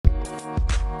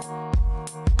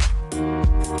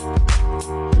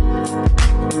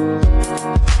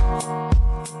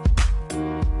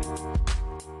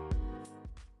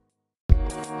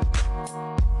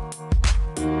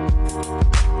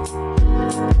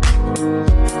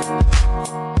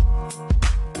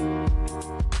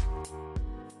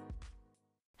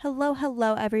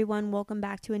Hello, everyone. Welcome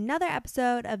back to another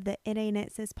episode of the It Ain't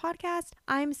It Sis podcast.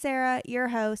 I'm Sarah, your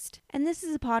host, and this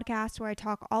is a podcast where I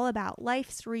talk all about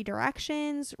life's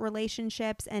redirections,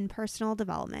 relationships, and personal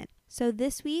development. So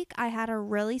this week, I had a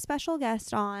really special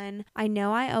guest on. I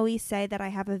know I always say that I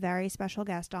have a very special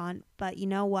guest on, but you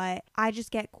know what? I just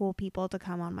get cool people to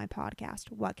come on my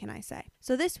podcast. What can I say?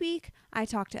 So this week, I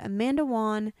talked to Amanda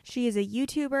Wan. She is a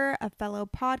YouTuber, a fellow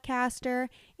podcaster,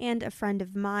 and a friend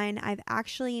of mine. I've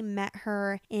actually met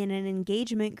her in an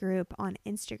engagement group on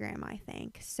Instagram, I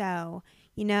think. So,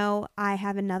 you know, I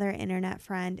have another internet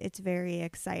friend. It's very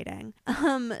exciting.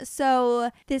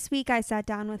 So this week I sat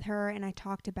down with her and I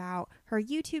talked about her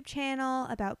YouTube channel,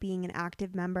 about being an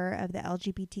active member of the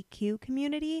LGBTQ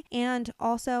community, and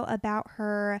also about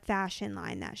her fashion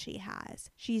line that she has.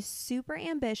 She's super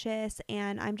ambitious,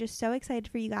 and I'm just so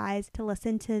excited for you guys to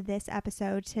listen to this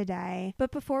episode today.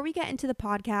 But before we get into the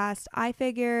podcast, I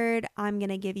figured I'm going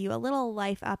to give you a little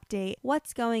life update.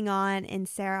 What's going on in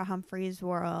Sarah Humphrey's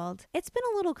world? It's been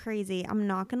a little crazy. I'm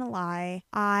not going to lie.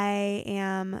 I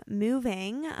am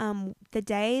moving the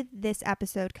day this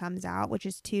episode comes out, which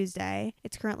is Tuesday.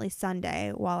 It's currently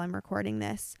Sunday while I'm recording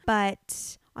this.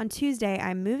 But on Tuesday,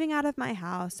 I'm moving out of my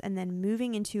house and then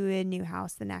moving into a new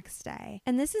house the next day.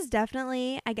 And this is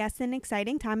definitely, I guess, an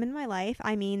exciting time in my life.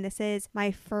 I mean, this is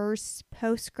my first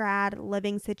post-grad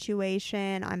living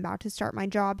situation. I'm about to start my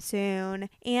job soon.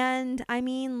 And I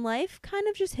mean, life kind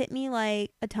of just hit me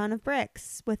like a ton of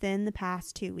bricks within the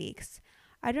past 2 weeks.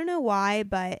 I don't know why,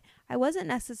 but I wasn't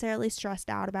necessarily stressed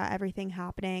out about everything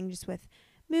happening, just with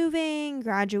moving,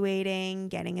 graduating,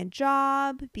 getting a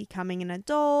job, becoming an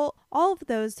adult, all of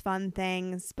those fun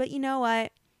things. But you know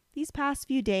what? These past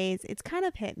few days, it's kind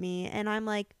of hit me and I'm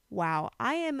like, wow,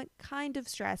 I am kind of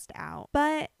stressed out.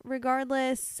 But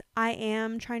regardless, I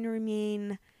am trying to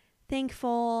remain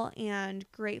thankful and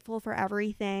grateful for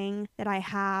everything that I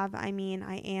have. I mean,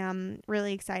 I am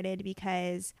really excited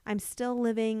because I'm still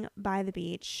living by the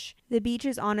beach. The beach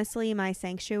is honestly my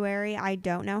sanctuary. I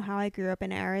don't know how I grew up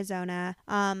in Arizona,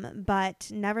 but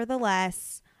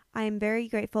nevertheless, I am very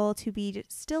grateful to be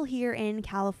still here in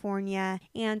California,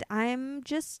 and I'm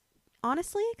just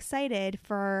honestly excited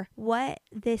for what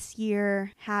this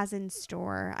year has in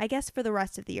store. I guess for the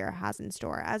rest of the year has in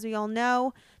store. As we all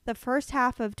know, the first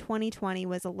half of 2020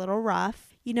 was a little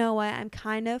rough. You know what? I'm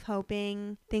kind of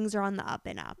hoping things are on the up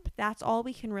and up. That's all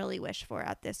we can really wish for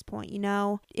at this point. You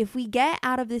know, if we get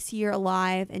out of this year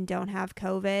alive and don't have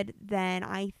COVID, then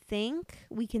I think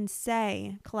we can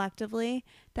say collectively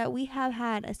that we have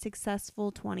had a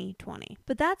successful 2020.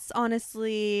 But that's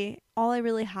honestly all I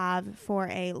really have for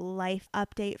a life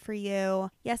update for you.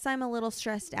 Yes, I'm a little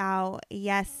stressed out.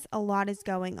 Yes, a lot is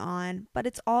going on, but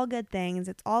it's all good things.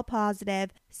 It's all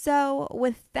positive. So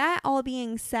with that all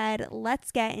being said,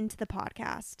 let's get into the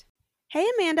podcast. Hey,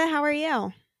 Amanda, how are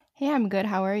you? Hey, I'm good.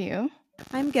 How are you?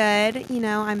 I'm good. You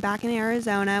know, I'm back in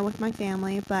Arizona with my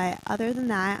family, but other than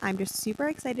that, I'm just super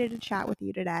excited to chat with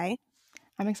you today.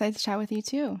 I'm excited to chat with you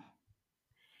too.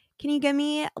 Can you give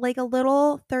me like a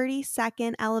little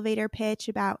 30-second elevator pitch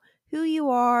about who you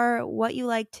are, what you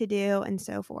like to do, and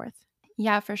so forth?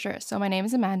 Yeah, for sure. So my name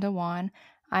is Amanda Wan.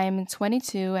 I'm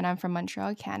 22 and I'm from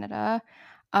Montreal, Canada.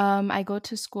 I go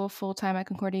to school full-time at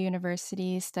Concordia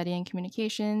University studying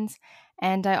communications,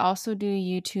 and I also do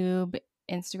YouTube,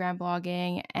 Instagram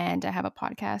blogging, and I have a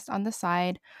podcast on the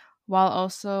side while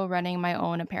also running my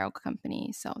own apparel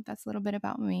company. So that's a little bit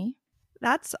about me.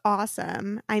 That's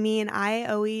awesome. I mean, I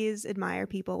always admire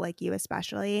people like you,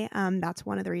 especially. That's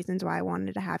one of the reasons why I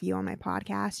wanted to have you on my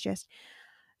podcast. Just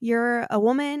you're a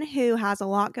woman who has a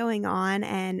lot going on,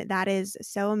 and that is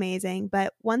so amazing.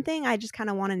 But one thing I just kind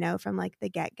of want to know from like the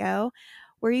get-go,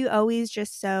 were you always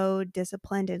just so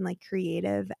disciplined and like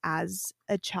creative as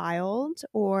a child,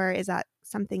 or is that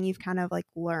something you've kind of like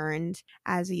learned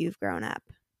as you've grown up?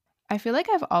 I feel like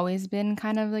I've always been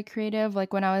kind of like creative.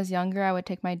 Like when I was younger, I would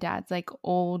take my dad's like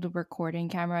old recording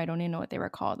camera. I don't even know what they were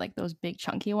called, like those big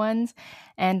chunky ones.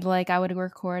 And like I would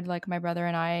record like my brother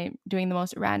and I doing the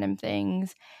most random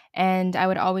things. And I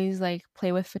would always like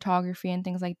play with photography and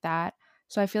things like that.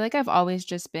 So I feel like I've always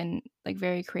just been like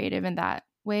very creative in that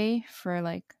way for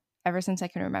like ever since I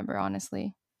can remember,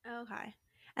 honestly. Okay.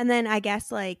 And then I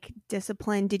guess like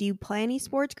discipline, did you play any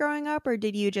sports growing up, or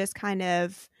did you just kind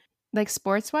of Like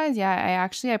sports wise, yeah,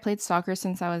 I played soccer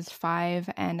since I was 5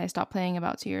 and I stopped playing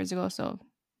about 2 years ago, so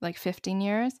like 15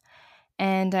 years.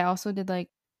 And I also did like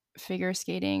figure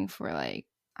skating for like,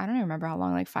 I don't even remember how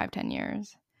long, like 5, 10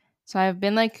 years. So I've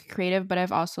been like creative, but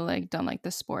I've also like done like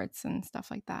the sports and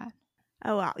stuff like that.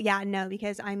 Oh, wow. Yeah, no,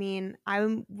 because I mean,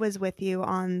 was with you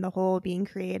on the whole being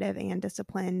creative and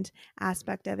disciplined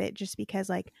aspect of it, just because,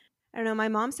 like, I don't know, my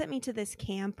mom sent me to this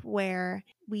camp where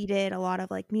we did a lot of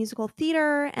like musical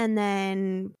theater and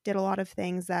then did a lot of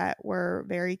things that were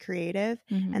very creative.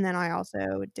 Hmm. And then I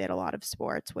also did a lot of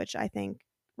sports, which I think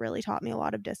really taught me a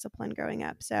lot of discipline growing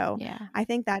up. So Yeah. I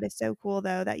think that is so cool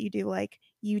though that you do like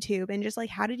YouTube and just like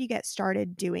how did you get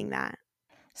started doing that?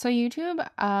 So YouTube,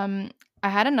 I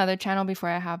had another channel before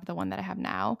I have the one that I have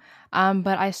now.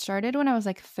 But I started when I was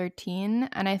like 13,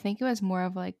 and I think it was more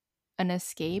of like an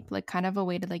escape, like kind of a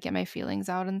way to like get my feelings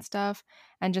out and stuff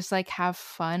and just like have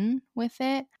fun with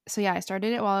it. So yeah, I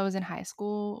started it while I was in high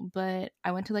school, but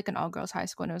I went to like an all girls high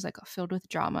school and it was like filled with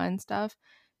drama and stuff.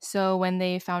 So when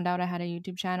they found out I had a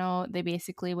YouTube channel, they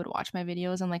basically would watch my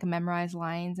videos and like memorize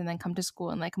lines and then come to school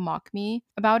and like mock me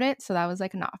about it. So that was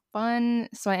like not fun.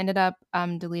 So I ended up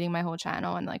deleting my whole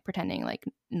channel and like pretending like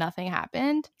nothing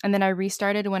happened. And then I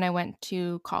restarted when I went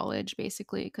to college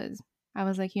basically because I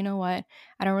was like, you know what?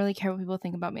 I don't really care what people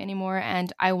think about me anymore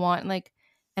and I want like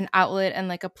an outlet and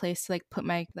like a place to like put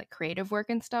my like creative work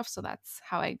and stuff. So that's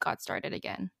how I got started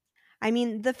again. I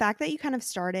mean, the fact that you kind of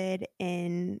started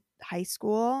in high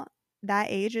school, that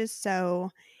age is so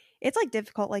it's like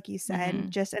difficult like you said, Mhm.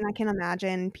 just and I can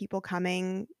imagine people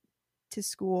coming to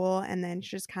school and then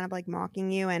just kind of like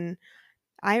mocking you and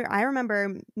I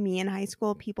remember me in high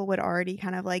school people would already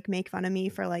kind of like make fun of me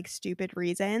for like stupid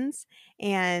reasons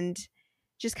and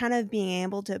just kind of being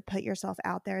able to put yourself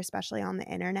out there especially on the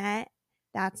internet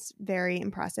that's very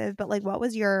impressive but like what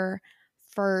was your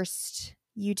first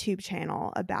YouTube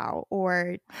channel about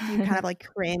or do you kind of like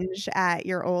cringe at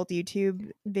your old YouTube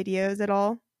videos at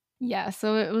all? Yeah,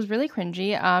 so it was really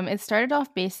cringy. It started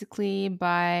off basically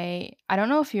by I don't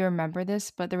know if you remember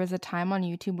this, but there was a time on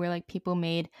YouTube where like people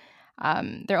made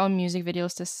their own music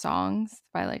videos to songs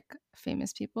by like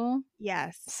famous people.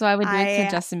 Yes. So I would do it to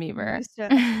I Justin Bieber. used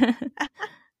to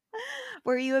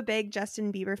Were you a big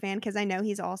Justin Bieber fan? Because I know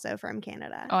he's also from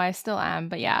Canada. Oh, I still am,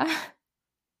 but yeah.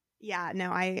 Yeah,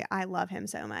 no, I love him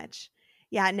so much.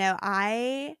 Yeah, no,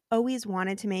 I always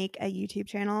wanted to make a YouTube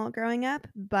channel growing up,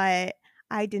 but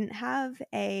I didn't have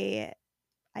a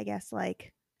I guess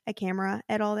like a camera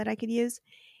at all that I could use.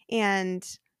 And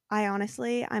I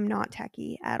honestly, I'm not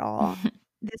techie at all.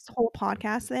 This whole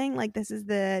podcast thing, like this is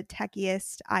the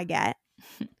techiest I get.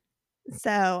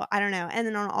 So, I don't know. And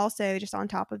then also just on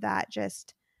top of that,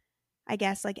 just I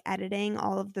guess like editing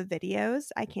all of the videos,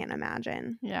 I can't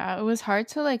imagine. Yeah, it was hard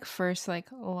to like first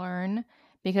like learn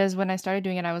because when I started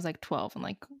doing it I was like 12 and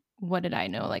like what did I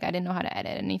know? Like I didn't know how to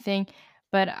edit anything.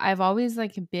 But I've always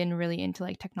like been really into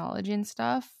like technology and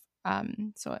stuff.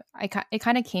 So it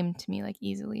kind of came to me like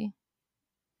easily.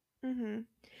 Mhm.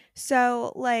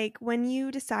 So, like, when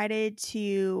you decided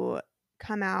to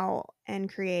come out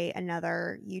and create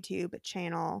another YouTube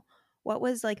channel, what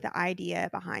was like the idea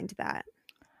behind that?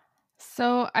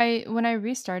 So I when I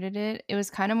restarted it, it was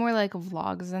kind of more like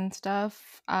vlogs and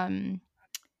stuff.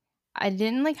 I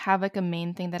didn't like have like a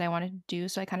main thing that I wanted to do,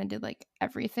 so I kind of did like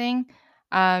everything.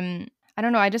 Um, I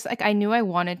don't know, I just like I knew I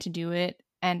wanted to do it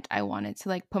and I wanted to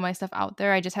like put my stuff out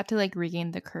there. I just had to like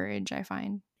regain the courage, I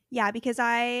find. Yeah, because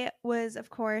I was, of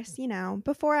course,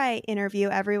 before I interview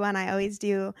everyone, I always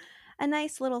do a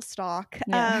nice little stalk.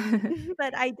 Yeah.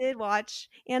 But I did watch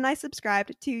and I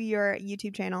subscribed to your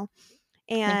YouTube channel.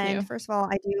 Thank And you. first of all,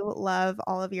 I do love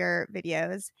all of your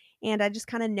videos. And I just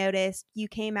kind of noticed you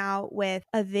came out with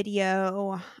a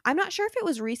video. I'm not sure if it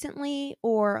was recently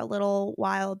or a little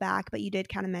while back, but you did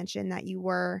kind of mention that you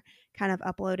were kind of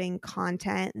uploading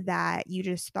content that you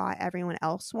just thought everyone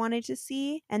else wanted to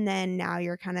see. And then now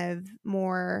you're kind of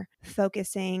more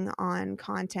focusing on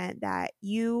content that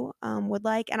you would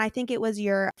like. And I think it was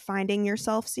your Finding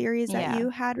Yourself series that Yeah. you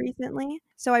had recently.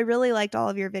 So I really liked all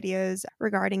of your videos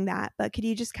regarding that. But could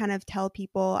you just kind of tell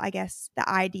people, I guess, the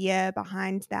idea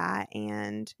behind that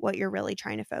and what you're really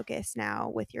trying to focus now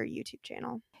with your YouTube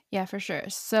channel? Yeah, for sure.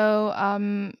 So,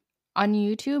 on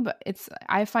YouTube,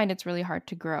 I find it's really hard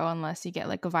to grow unless you get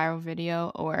like a viral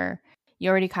video or you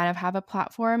already kind of have a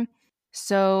platform.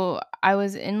 So, I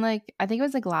was in like I think it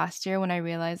was like last year when I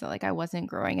realized that like I wasn't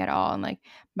growing at all and like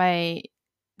my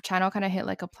channel kind of hit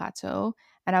like a plateau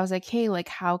and I was like, "Hey, like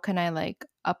how can I like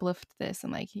uplift this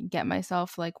and like get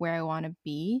myself like where I want to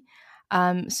be?"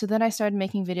 So then I started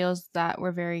making videos that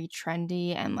were very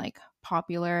trendy and like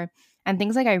popular and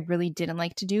things like I really didn't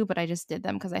like to do, but I just did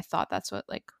them because I thought that's what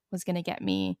like was gonna get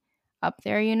me up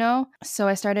there, you know? So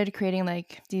I started creating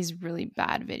like these really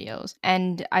bad videos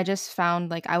and I just found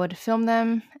like I would film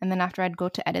them and then after I'd go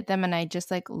to edit them and I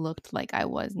just like looked like I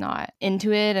was not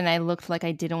into it and I looked like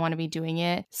I didn't want to be doing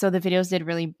it. So the videos did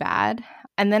really bad.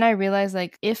 And then I realized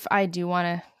like if I do want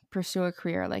to pursue a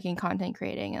career like in content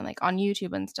creating and like on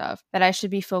YouTube and stuff, that I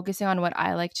should be focusing on what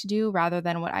I like to do rather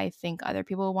than what I think other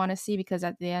people want to see. Because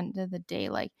at the end of the day,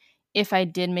 like if I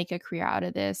did make a career out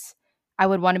of this, I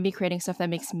would want to be creating stuff that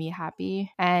makes me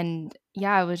happy. And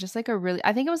yeah, it was just like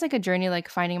I think it was like a journey, like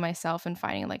finding myself and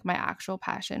finding like my actual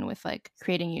passion with like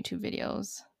creating YouTube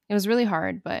videos. It was really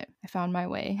hard, but I found my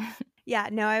way. Yeah,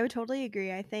 no, I would totally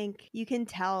agree. I think you can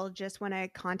tell just when a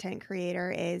content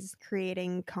creator is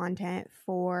creating content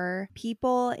for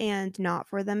people and not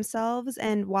for themselves.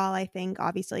 And while I think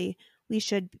obviously we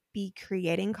should be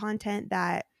creating content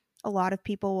that a lot of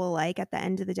people will like, at the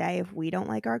end of the day, if we don't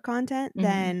like our content,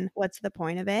 then what's the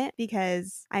point of it?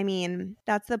 Because I mean,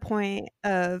 that's the point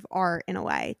of art in a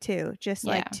way too, just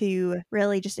like Yeah. to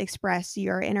really just express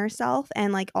your inner self.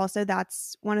 And like also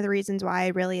that's one of the reasons why I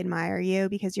really admire you,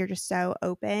 because you're just so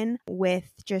open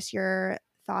with just your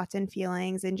thoughts and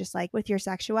feelings and just like with your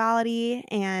sexuality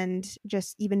and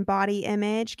just even body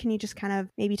image. Can you just kind of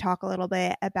maybe talk a little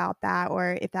bit about that,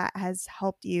 or if that has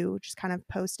helped you just kind of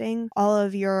posting all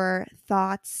of your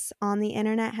thoughts on the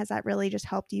internet? Has that really just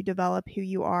helped you develop who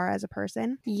you are as a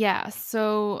person? Yeah.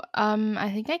 So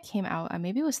I think I came out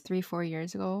maybe it was 3-4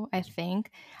 years ago, I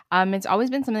think. It's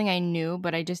always been something I knew,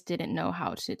 but I just didn't know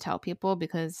how to tell people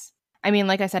because I mean,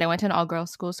 like I said, I went to an all girls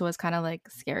school, so it's kind of like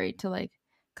scary to like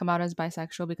come out as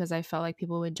bisexual because I felt like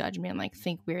people would judge me and like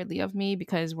think weirdly of me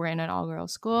because we're in an all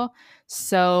girls school.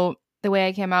 So the way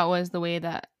I came out was the way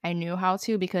that I knew how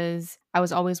to, because I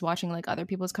was always watching like other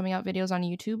people's coming out videos on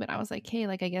YouTube, and I was like, hey,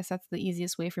 like I guess that's the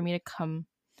easiest way for me to come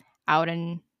out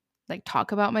and like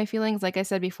talk about my feelings. Like I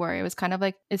said before, it was kind of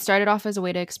like it started off as a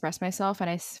way to express myself, and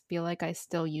I feel like I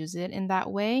still use it in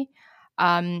that way.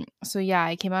 So yeah,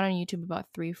 I came out on YouTube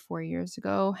about 3-4 years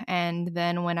ago, and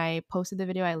then when I posted the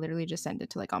video, I literally just sent it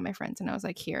to like all my friends, and I was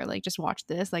like, here, like just watch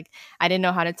this. Like I didn't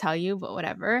know how to tell you, but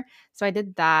whatever. So I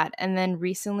did that, and then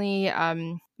recently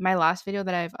my last video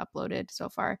that I've uploaded so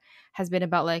far has been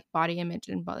about like body image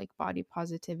and about like body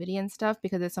positivity and stuff,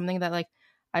 because it's something that like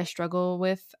I struggle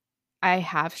with, I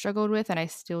have struggled with, and I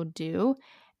still do.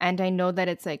 And I know that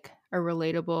it's like a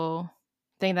relatable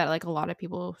thing that like a lot of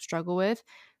people struggle with.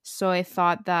 So I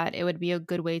thought that it would be a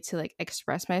good way to like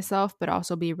express myself, but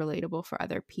also be relatable for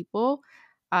other people.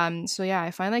 So yeah,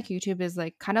 I find like YouTube is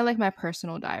like kind of like my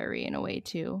personal diary in a way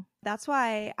too. That's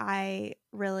why I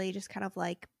really just kind of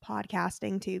like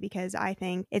podcasting too, because I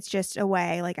think it's just a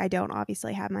way, like I don't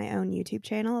obviously have my own YouTube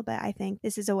channel, but I think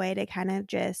this is a way to kind of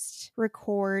just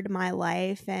record my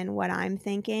life and what I'm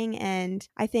thinking. And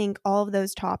I think all of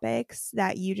those topics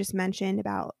that you just mentioned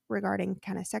about regarding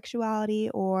kind of sexuality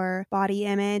or body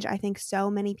image, I think so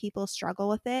many people struggle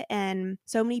with it. And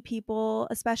so many people,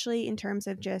 especially in terms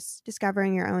of just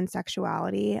discovering your own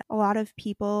sexuality, a lot of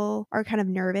people are kind of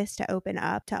nervous to open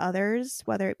up to others,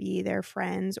 whether it be their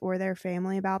friends or their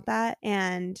family, about that.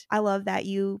 And I love that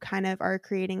you kind of are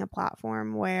creating a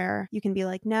platform where you can be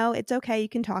like, no, it's okay, you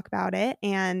can talk about it.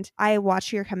 And I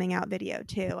watched your coming out video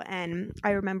too, and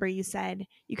I remember you said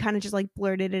you kind of just like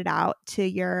blurted it out to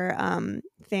your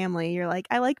family. You're like,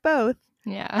 I like both.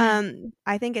 Yeah.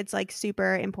 I think it's like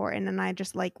super important, and I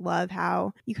just like love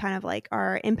how you kind of like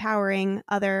are empowering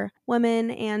other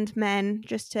women and men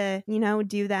just to, you know,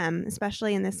 do them,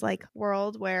 especially in this like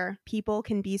world where people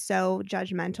can be so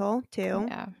judgmental too.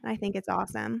 Yeah. I think it's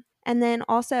awesome. And then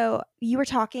also, you were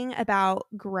talking about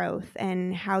growth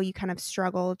and how you kind of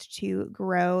struggled to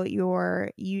grow your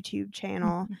YouTube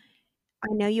channel. I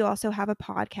know you also have a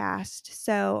podcast.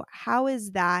 So, how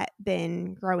has that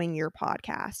been growing your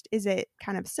podcast? Is it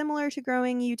kind of similar to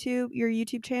growing your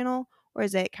YouTube channel, or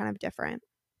is it kind of different?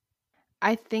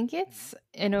 I think it's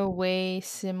in a way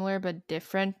similar but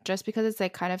different just because it's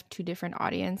like kind of two different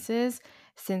audiences,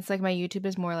 since like my YouTube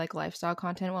is more like lifestyle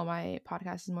content while my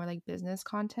podcast is more like business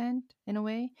content in a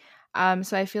way.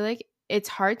 So I feel like it's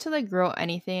hard to like grow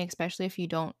anything, especially if you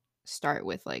don't start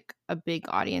with like a big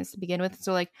audience to begin with.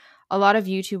 So like a lot of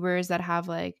YouTubers that have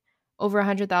like over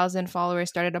 100,000 followers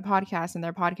started a podcast, and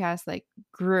their podcast like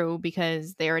grew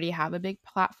because they already have a big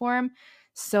platform.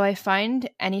 So I find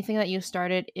anything that you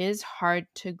started is hard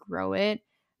to grow it,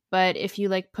 but if you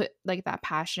like put like that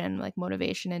passion, like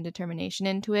motivation and determination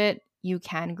into it, you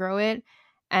can grow it.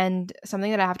 And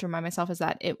something that I have to remind myself is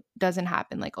that it doesn't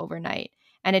happen like overnight,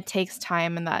 and it takes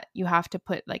time, and that you have to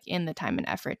put like in the time and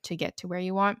effort to get to where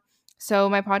you want. So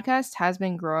my podcast has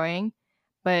been growing,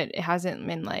 but it hasn't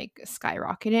been like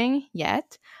skyrocketing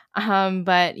yet.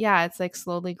 But yeah, it's like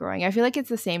slowly growing. I feel like it's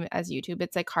the same as YouTube.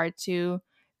 It's like hard to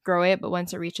grow it, but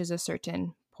once it reaches a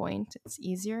certain point, it's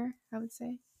easier, I would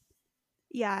say.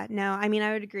 Yeah, no, I mean,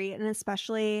 I would agree. And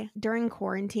especially during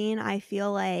quarantine, I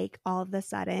feel like all of a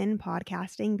sudden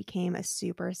podcasting became a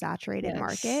super saturated Yes.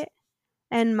 market.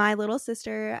 And my little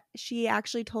sister, she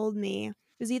actually told me, it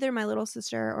was either my little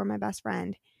sister or my best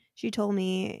friend. She told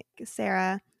me,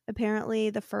 Sarah, apparently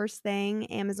the first thing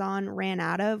Amazon ran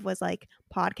out of was like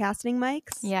podcasting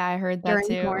mics Yeah, I heard that during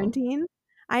too. quarantine.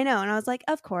 I know. And I was like,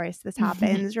 of course, this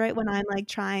happens right when I'm like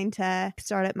trying to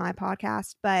start up my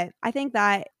podcast. But I think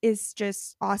that is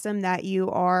just awesome that you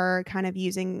are kind of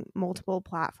using multiple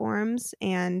platforms.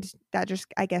 And that just,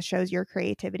 I guess, shows your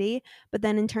creativity. But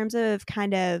then in terms of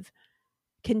kind of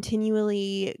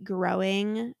continually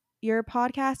growing your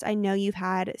podcast, I know you've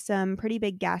had some pretty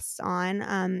big guests on,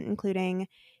 including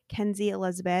Kenzie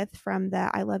Elizabeth from the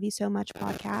I Love You So Much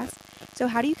podcast. So,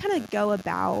 how do you kind of go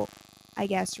about, I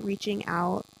guess, reaching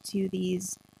out to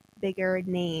these bigger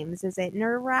names? Is it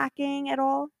nerve wracking at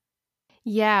all?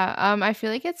 Yeah, I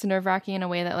feel like it's nerve-wracking in a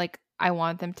way that, like, I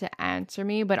want them to answer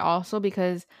me, but also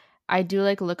because I do,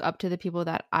 like, look up to the people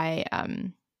that I,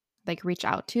 like, reach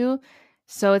out to.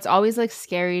 So it's always, like,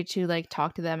 scary to, like,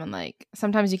 talk to them and, like,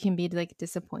 sometimes you can be, like,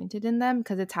 disappointed in them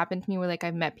because it's happened to me where, like,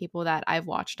 I've met people that I've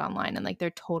watched online and, like, they're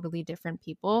totally different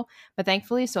people. But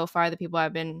thankfully, so far, the people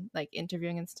I've been, like,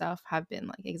 interviewing and stuff have been,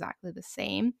 like, exactly the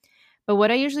same. But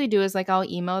what I usually do is, like, I'll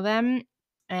email them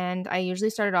and I usually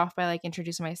started off by like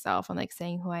introducing myself and like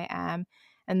saying who I am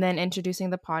and then introducing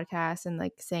the podcast and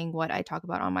like saying what I talk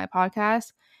about on my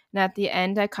podcast. And at the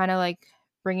end, I kind of like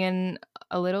bring in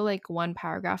a little like one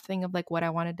paragraph thing of like what I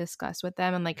want to discuss with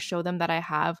them and like show them that I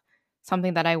have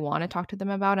something that I want to talk to them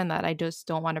about and that I just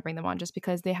don't want to bring them on just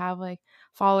because they have like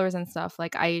followers and stuff.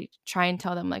 Like I try and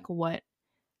tell them like what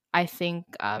I think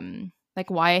like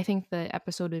why I think the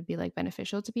episode would be like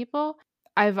beneficial to people.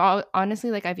 Honestly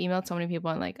like I've emailed so many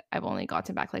people and like I've only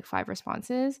gotten back like 5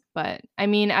 responses, but I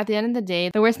mean at the end of the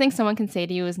day, the worst thing someone can say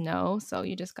to you is no, so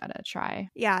you just got to try.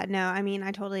 Yeah, no, I mean,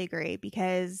 I totally agree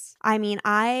because I mean,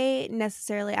 I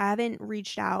haven't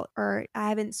reached out or I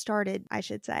haven't started, I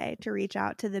should say, to reach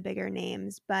out to the bigger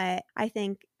names. But I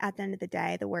think at the end of the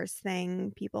day, the worst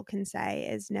thing people can say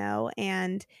is no.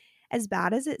 And as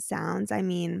bad as it sounds, I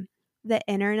mean, the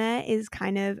internet is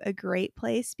kind of a great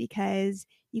place because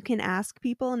you can ask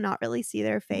people and not really see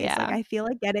their face. Like, Yeah. I feel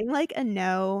like getting like a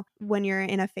no when you're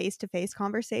in a face to face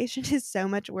conversation is so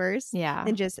much worse Yeah.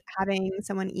 than just having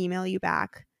someone email you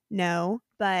back no.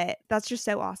 But that's just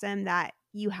so awesome that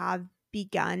you have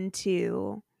begun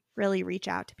to really reach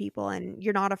out to people and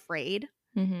you're not afraid,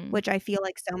 Mhm. which I feel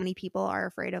like so many people are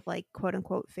afraid of like quote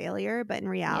unquote failure, but in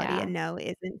reality a Yeah. no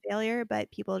isn't failure,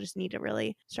 but people just need to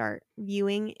really start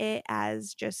viewing it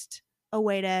as just a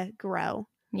way to grow.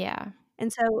 Yeah.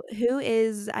 And so who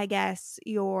is, I guess,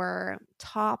 your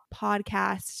top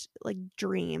podcast like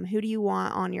dream? Who do you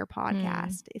want on your Hmm.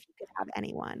 podcast if you could have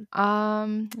anyone?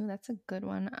 Ooh, that's a good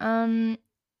one.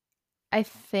 I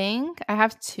think I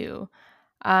have two.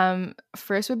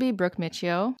 First would be Brooke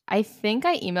Michio. I think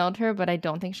I emailed her, but I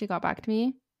don't think she got back to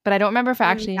me. But I don't remember if I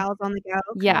From actually Gals on the Go,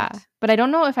 yeah, correct? but I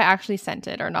don't know if I actually sent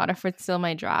it or not, if it's still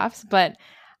my drafts. But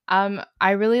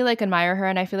I really like admire her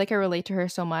and I feel like I relate to her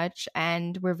so much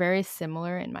and we're very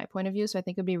similar in my point of view. So I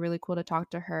think it'd be really cool to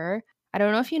talk to her. I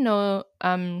don't know if you know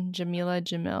Jamila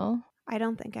Jamil. I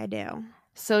don't think I do.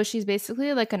 So she's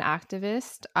basically like an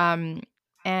activist.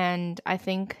 And I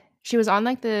think she was on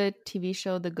like the TV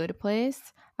show The Good Place.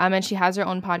 And she has her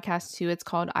own podcast too. It's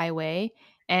called I Weigh.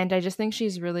 And I just think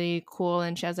she's really cool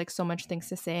and she has like so much things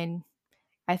to say. And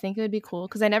I think it would be cool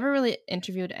because I never really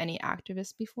interviewed any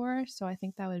activists before. So I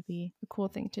think that would be a cool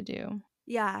thing to do.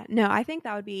 Yeah, no, I think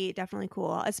that would be definitely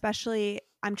cool. Especially,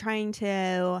 I'm trying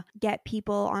to get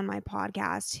people on my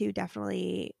podcast who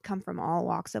definitely come from all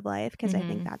walks of life because I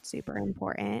think Mm-hmm. that's super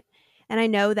important. And I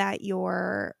know that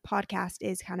your podcast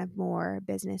is kind of more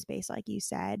business based, like you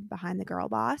said, behind the girl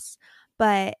boss.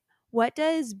 But what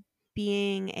does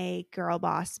being a girl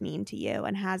boss mean to you?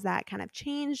 And has that kind of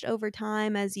changed over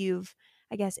time as you've,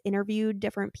 I guess, interviewed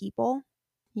different people?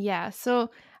 Yeah. So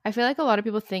I feel like a lot of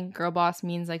people think girl boss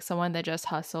means like someone that just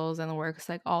hustles and works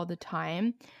like all the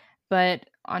time. But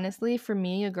honestly, for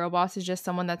me, a girl boss is just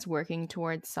someone that's working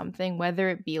towards something, whether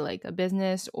it be like a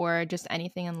business or just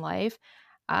anything in life.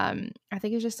 I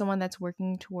think it's just someone that's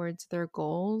working towards their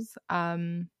goals.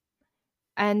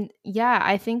 And yeah,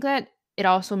 I think that it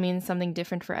also means something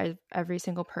different for every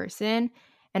single person.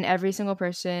 And every single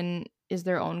person is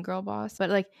their own girl boss. But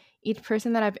like each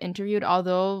person that I've interviewed,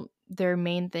 although their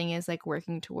main thing is like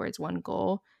working towards one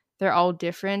goal, they're all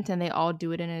different and they all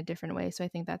do it in a different way. So I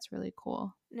think that's really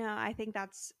cool. No, I think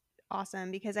that's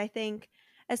awesome because I think,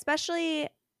 especially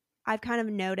I've kind of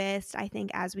noticed, I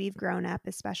think, as we've grown up,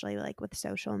 especially like with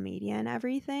social media and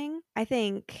everything, I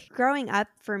think growing up,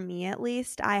 for me at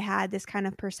least, I had this kind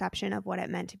of perception of what it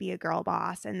meant to be a girl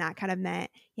boss. And that kind of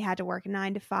meant you had to work a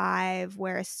 9 to 5,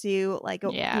 wear a suit, like,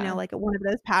 Yeah. like one of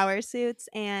those power suits.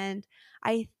 And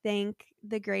I think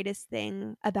the greatest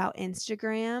thing about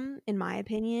Instagram, in my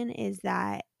opinion, is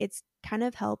that it's kind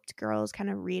of helped girls kind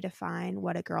of redefine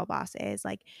what a girl boss is.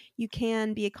 Like, you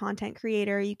can be a content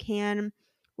creator, you can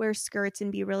wear skirts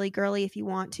and be really girly if you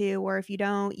want to, or if you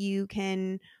don't, you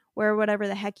can wear whatever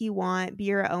the heck you want, be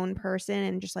your own person,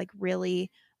 and just like really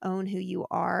own who you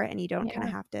are. And you don't kind of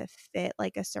Yeah. have to fit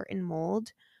like a certain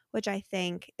mold, which I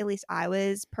think, at least I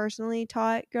was personally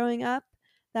taught growing up,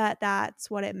 that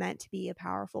that's what it meant to be a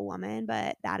powerful woman,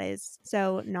 but that is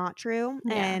so not true.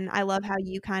 Yeah. And I love how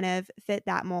you kind of fit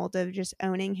that mold of just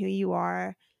owning who you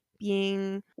are,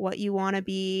 being what you want to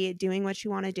be, doing what you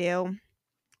want to do.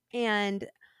 And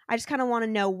I just kind of want to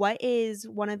know, what is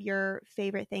one of your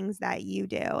favorite things that you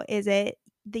do? Is it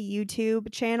the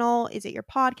YouTube channel? Is it your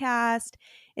podcast?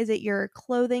 Is it your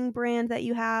clothing brand that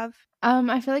you have?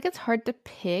 I feel like it's hard to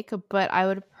pick, but I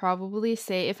would probably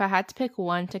say if I had to pick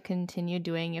one to continue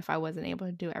doing if I wasn't able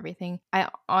to do everything, I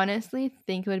honestly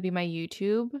think it would be my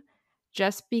YouTube,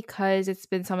 just because it's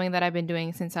been something that I've been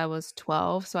doing since I was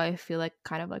 12. So I feel like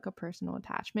kind of like a personal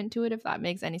attachment to it, if that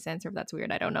makes any sense or if that's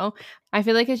weird. I don't know. I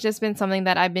feel like it's just been something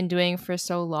that I've been doing for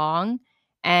so long.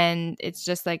 And it's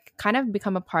just like kind of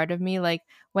become a part of me. Like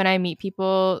when I meet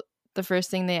people, the first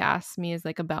thing they ask me is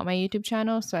like about my YouTube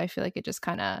channel. So I feel like it just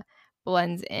kind of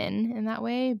blends in that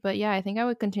way. But yeah, I think I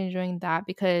would continue doing that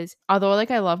because although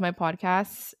like I love my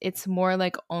podcasts, it's more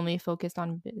like only focused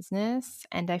on business,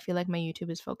 and I feel like my YouTube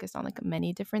is focused on like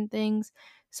many different things.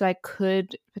 So I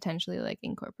could potentially like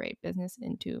incorporate business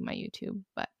into my YouTube,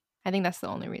 but I think that's the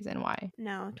only reason why.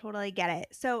 No, totally get it.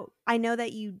 So I know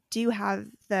that you do have,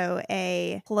 though,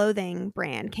 a clothing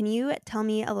brand. Can you tell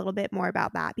me a little bit more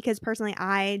about that? Because personally,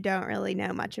 I don't really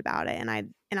know much about it, and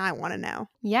I want to know.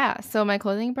 Yeah, so my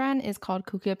clothing brand is called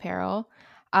Kuki Apparel.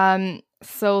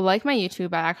 So like my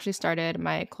YouTube, I actually started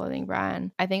my clothing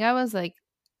brand. I think I was like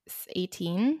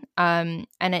 18, and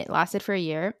it lasted for a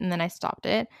year, and then I stopped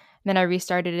it. Then I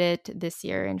restarted it this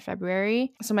year in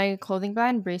February. So my clothing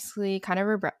brand basically kind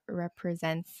of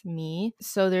represents me.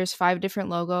 So there's 5 different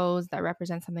logos that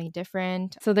represent something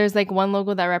different. So there's like one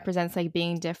logo that represents like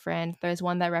being different. There's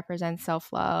one that represents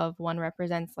self-love. One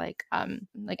represents like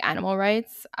animal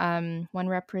rights. One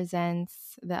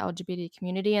represents the LGBT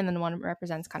community, and then one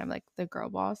represents kind of like the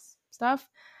girl boss stuff.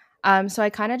 So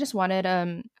I kind of just wanted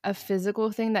a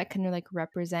physical thing that can like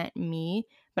represent me,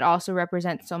 but also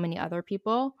represent so many other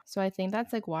people. So I think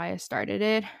that's like why I started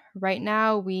it. Right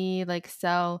now we like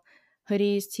sell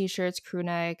hoodies, t-shirts, crew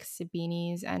necks,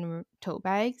 beanies, and tote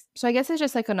bags. So I guess it's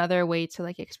just like another way to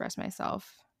like express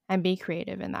myself and be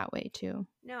creative in that way too.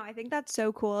 No, I think that's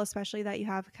so cool, especially that you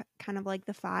have kind of like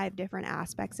the 5 different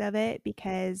aspects of it,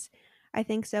 because I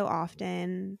think so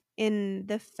often in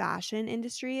the fashion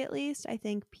industry, at least, I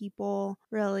think people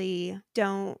really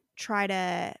don't try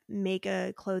to make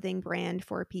a clothing brand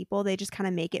for people. They just kind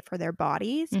of make it for their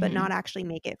bodies, but Hmm. not actually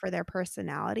make it for their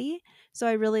personality. So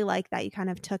I really like that you kind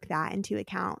of took that into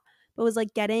account. But was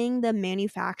like getting the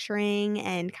manufacturing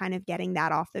and kind of getting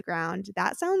that off the ground,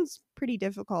 that sounds pretty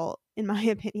difficult in my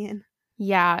opinion.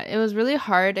 Yeah, it was really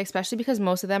hard, especially because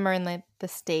most of them are in like the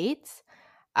States.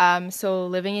 So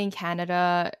living in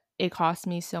Canada, it cost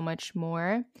me so much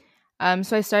more.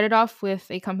 So I started off with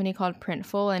a company called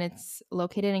Printful, and it's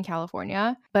located in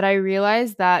California. But I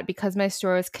realized that because my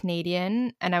store was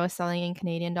Canadian and I was selling in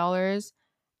Canadian dollars,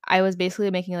 I was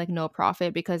basically making like no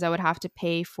profit because I would have to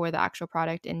pay for the actual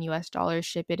product in US dollars,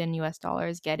 ship it in US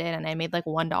dollars, get it, and I made like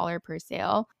 $1 per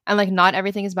sale. And like not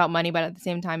everything is about money, but at the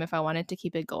same time, if I wanted to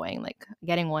keep it going, like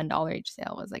getting $1 each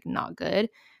sale was like not good.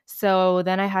 So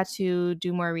then I had to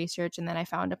do more research, and then I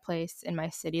found a place in my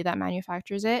city that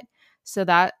manufactures it. So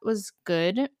that was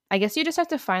good. I guess you just have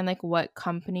to find like what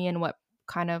company and what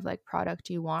kind of like product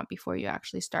you want before you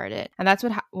actually start it. And that's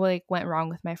what like went wrong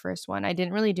with my first one. I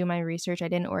didn't really do my research, I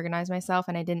didn't organize myself,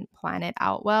 and I didn't plan it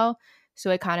out well. So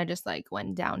it kind of just like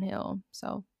went downhill.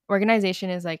 So organization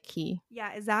is like key.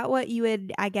 Yeah, is that what you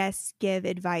would, I guess, give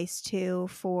advice to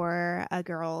for a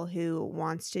girl who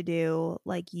wants to do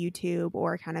like YouTube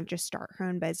or kind of just start her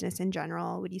own business in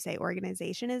general? Would you say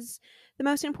organization is the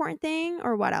most important thing,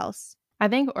 or what else? I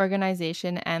think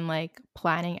organization and like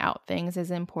planning out things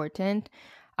is important.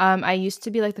 I used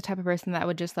to be like the type of person that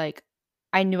would just like,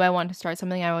 I knew I wanted to start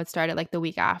something, I would start it like the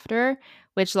week after,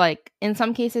 which like in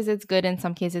some cases it's good, in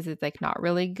some cases it's like not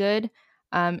really good.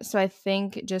 So I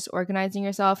think just organizing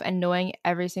yourself and knowing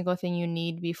every single thing you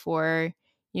need before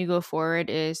you go forward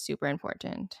is super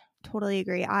important. Totally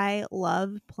agree. I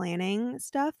love planning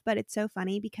stuff, but it's so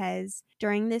funny because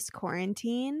during this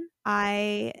quarantine,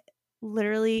 I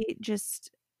literally just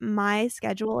my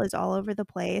schedule is all over the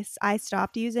place. I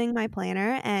stopped using my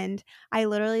planner and I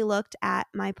literally looked at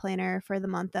my planner for the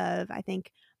month of, I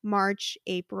think, March,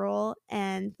 April,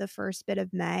 and the first bit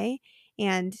of May,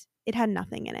 and it had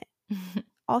nothing in it.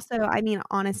 Also, I mean,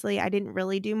 honestly, I didn't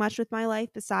really do much with my life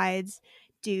besides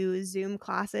do Zoom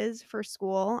classes for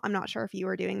school. I'm not sure if you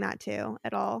were doing that too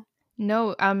at all.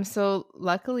 No, so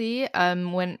luckily,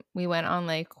 when we went on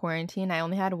like quarantine, I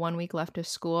only had 1 week left of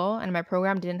school and my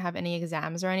program didn't have any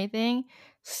exams or anything.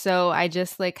 So I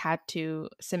just like had to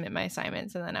submit my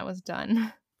assignments and then I was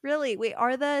done. Really? Wait,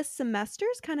 are the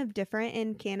semesters kind of different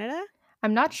in Canada?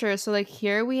 I'm not sure. So like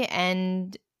here we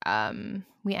ended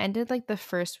like the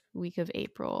first week of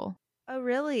April. Oh,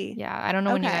 really? Yeah, I don't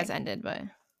know when you Okay. guys ended, but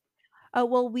Oh,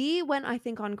 well, we went, I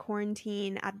think, on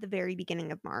quarantine at the very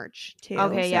beginning of March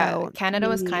too. okay, yeah. So Canada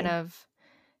was kind maybe of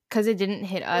because it didn't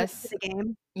hit late to us. the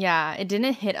game. Yeah, it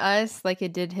didn't hit us like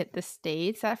it did hit the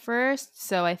States at first.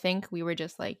 So I think we were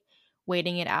just like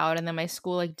waiting it out. And then my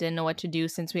school like didn't know what to do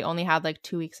since we only had like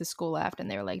 2 weeks of school left.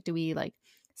 And they were like, do we like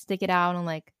stick it out and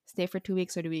like stay for 2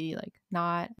 weeks or do we like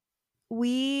not?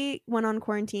 We went on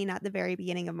quarantine at the very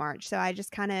beginning of March. So I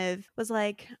just kind of was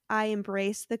like, I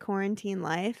embraced the quarantine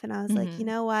life. And I was like, you Hmm.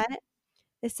 know what?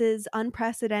 This is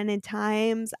unprecedented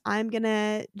times. I'm going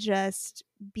to just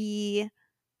be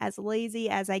as lazy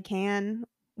as I can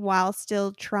while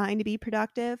still trying to be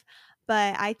productive.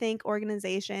 But I think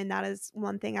organization, that is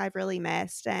one thing I've really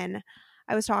missed. And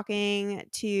I was talking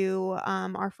to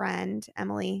our friend,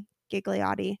 Emily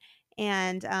Gigliotti,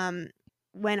 and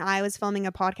when I was filming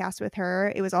a podcast with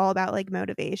her, it was all about like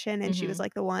motivation. And she was Hmm.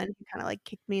 like the one who kind of like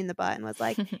kicked me in the butt and was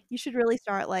like, you should really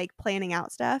start like planning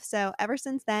out stuff. So ever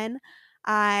since then,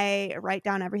 I write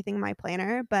down everything in my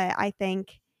planner, but I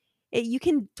think you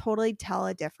can totally tell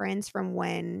a difference from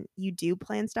when you do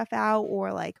plan stuff out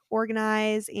or like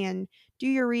organize and do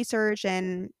your research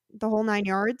and the whole nine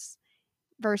yards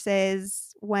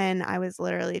versus when I was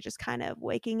literally just kind of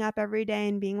waking up every day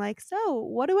and being like, so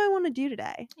what do I want to do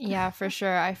today? Yeah, for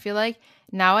sure. I feel like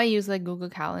now I use like Google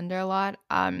Calendar a lot.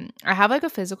 I have like a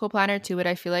physical planner too, but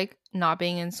I feel like not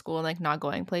being in school and like not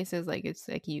going places, like it's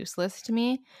like useless to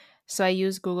me. So I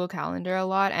use Google Calendar a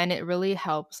lot and it really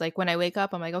helps. Like when I wake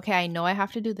up, I'm like, okay, I know I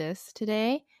have to do this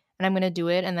today and I'm gonna do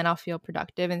it and then I'll feel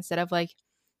productive instead of like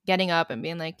getting up and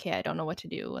being like, okay, I don't know what to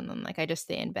do. And then like I just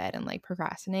stay in bed and like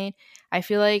procrastinate. I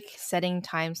feel like setting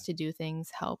times to do things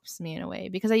helps me in a way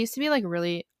because I used to be like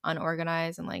really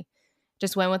unorganized and like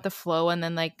just went with the flow and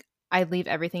then like I leave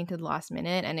everything to the last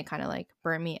minute and it kind of like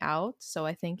burnt me out. So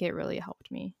I think it really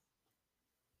helped me.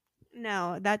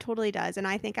 No, that totally does. And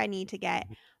I think I need to get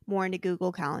more into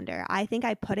Google Calendar. I think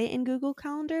I put it in Google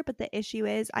Calendar, but the issue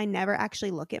is I never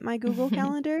actually look at my Google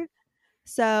Calendar.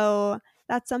 So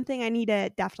that's something I need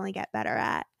to definitely get better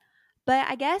at. But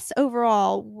I guess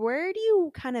overall, where do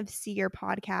you kind of see your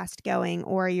podcast going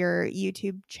or your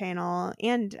YouTube channel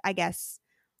and I guess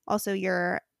also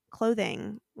your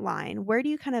clothing line? Where do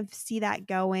you kind of see that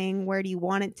going? Where do you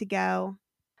want it to go?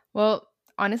 Well,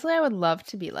 honestly, I would love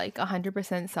to be like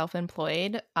 100%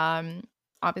 self-employed.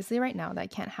 Obviously right now that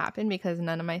can't happen because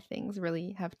none of my things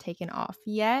really have taken off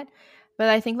yet. But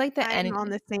I think like the I'm end on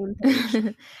the same page.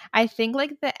 I think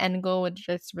like the end goal would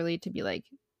just really to be like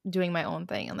doing my own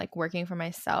thing and like working for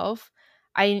myself.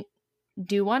 I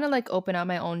do want to like open up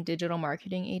my own digital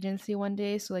marketing agency one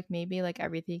day, so like maybe like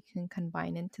everything can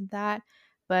combine into that.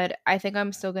 But I think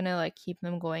I'm still going to like keep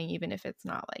them going even if it's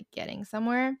not like getting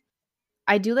somewhere.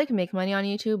 I do like make money on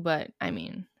YouTube, but I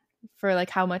mean, for like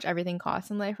how much everything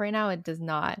costs in life right now, it's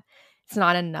not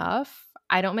enough.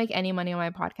 I don't make any money on my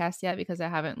podcast yet because I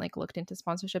haven't like looked into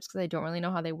sponsorships because I don't really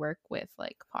know how they work with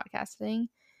like podcasting.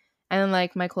 And then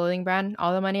like my clothing brand,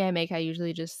 all the money I make, I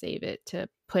usually just save it to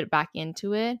put back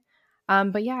into it.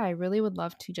 But yeah, I really would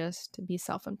love to just be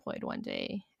self-employed one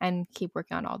day and keep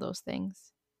working on all those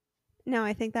things. No,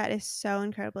 I think that is so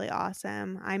incredibly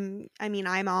awesome. I'm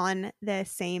on the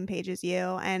same page as you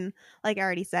and like I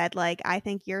already said, like I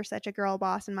think you're such a girl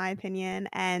boss in my opinion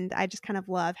and I just kind of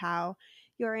love how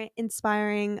you're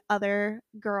inspiring other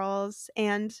girls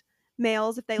and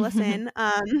males if they listen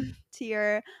to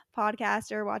your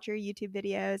podcast or watch your YouTube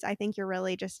videos. I think you're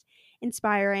really just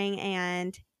inspiring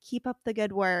and keep up the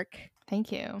good work.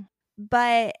 Thank you.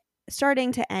 But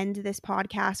starting to end this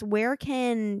podcast, where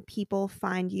can people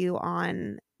find you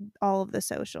on all of the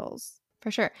socials? For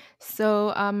sure.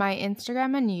 So my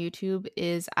Instagram and YouTube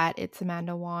is at It's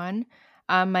Amanda Wan.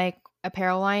 My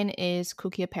apparel line is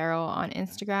Kooky Apparel on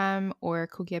Instagram or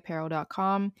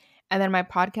kookieapparel.com. And then my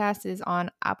podcast is on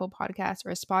Apple Podcasts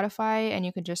or Spotify, and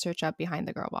you can just search up Behind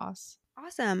the Girl Boss.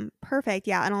 Awesome. Perfect.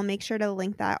 Yeah. And I'll make sure to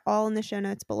link that all in the show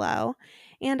notes below.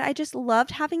 And I just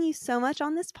loved having you so much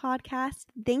on this podcast.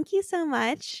 Thank you so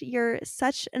much. You're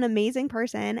such an amazing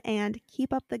person, and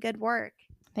keep up the good work.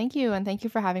 Thank you. And thank you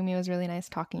for having me. It was really nice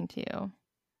talking to you.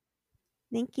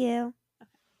 Thank you.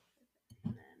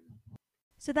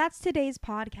 So that's today's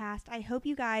podcast. I hope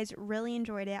you guys really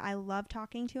enjoyed it. I love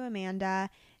talking to Amanda.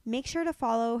 Make sure to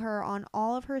follow her on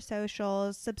all of her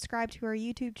socials, subscribe to her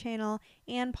YouTube channel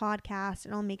and podcast,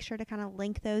 and I'll make sure to kind of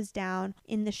link those down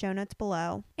in the show notes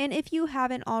below. And if you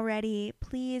haven't already,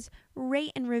 please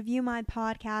rate and review my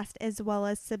podcast as well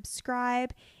as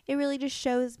subscribe. It really just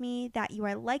shows me that you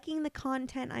are liking the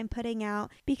content I'm putting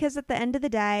out, because at the end of the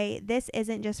day, this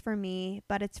isn't just for me,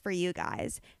 but it's for you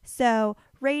guys. So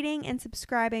rating and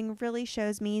subscribing really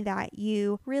shows me that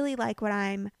you really like what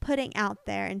I'm putting out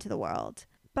there into the world.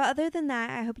 But other than that,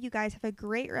 I hope you guys have a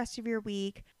great rest of your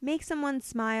week. Make someone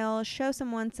smile, show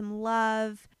someone some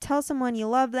love, tell someone you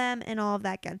love them, and all of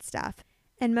that good stuff.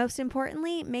 And most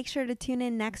importantly, make sure to tune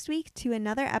in next week to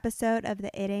another episode of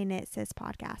the It Ain't It Sis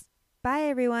podcast. Bye,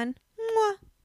 everyone. Mwah.